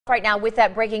Right now with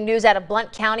that breaking news out of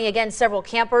Blount County, again, several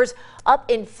campers up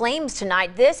in flames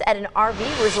tonight. This at an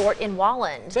RV resort in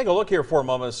Walland. Take a look here for a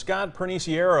moment. Scott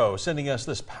Perniciero sending us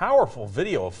this powerful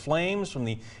video of flames from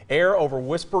the air over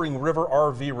Whispering River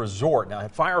RV Resort. Now,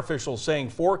 fire officials saying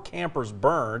 4 campers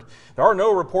burned. There are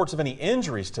no reports of any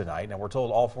injuries tonight. Now, we're told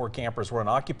all 4 campers were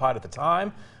unoccupied at the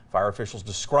time. Fire officials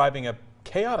describing a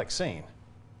chaotic scene.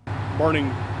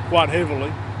 Burning quite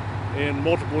heavily, and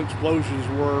multiple explosions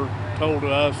were told to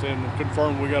us and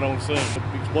confirmed we got on scene.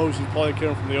 The explosions probably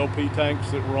came from the LP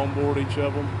tanks that were on board each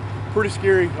of them. Pretty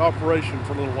scary operation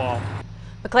for a little while.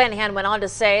 McClanahan went on to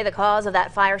say the cause of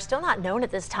that fire still not known at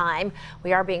this time.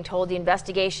 We are being told the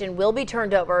investigation will be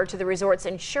turned over to the resort's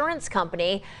insurance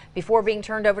company before being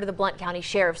turned over to the Blount County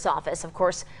Sheriff's Office. Of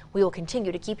course, we will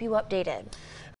continue to keep you updated.